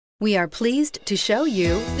We are pleased to show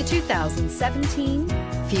you the 2017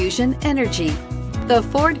 Fusion Energi. The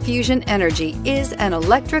Ford Fusion Energi is an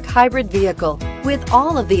electric hybrid vehicle with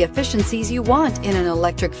all of the efficiencies you want in an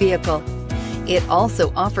electric vehicle. It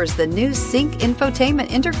also offers the new Sync infotainment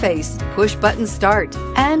interface, push-button start,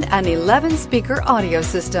 and an 11-speaker audio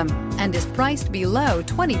system, and is priced below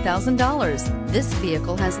 $20,000. This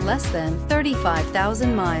vehicle has less than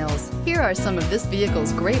 35,000 miles. Here are some of this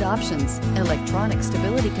vehicle's great options: electronic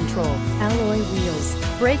stability control, alloy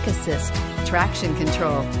wheels, brake assist, traction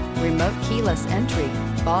control, remote keyless entry,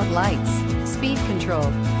 fog lights, speed control,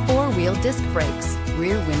 four-wheel disc brakes,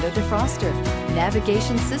 rear window defroster,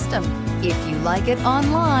 navigation system. If you like it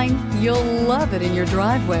online, you'll love it in your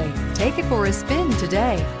driveway. Take it for a spin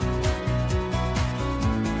today.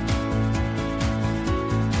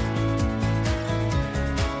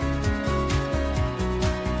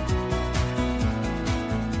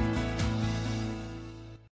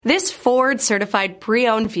 This Ford-certified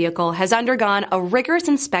pre-owned vehicle has undergone a rigorous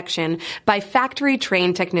inspection by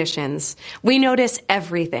factory-trained technicians. We notice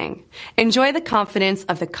everything. Enjoy the confidence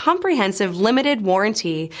of the comprehensive limited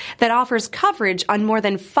warranty that offers coverage on more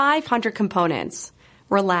than 500 components.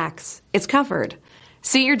 Relax, it's covered.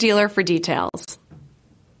 See your dealer for details.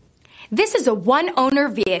 This is a one-owner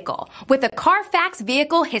vehicle with a Carfax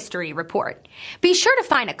Vehicle History Report. Be sure to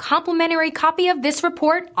find a complimentary copy of this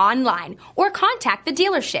report online or contact the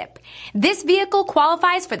dealership. This vehicle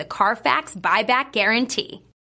qualifies for the Carfax Buyback Guarantee.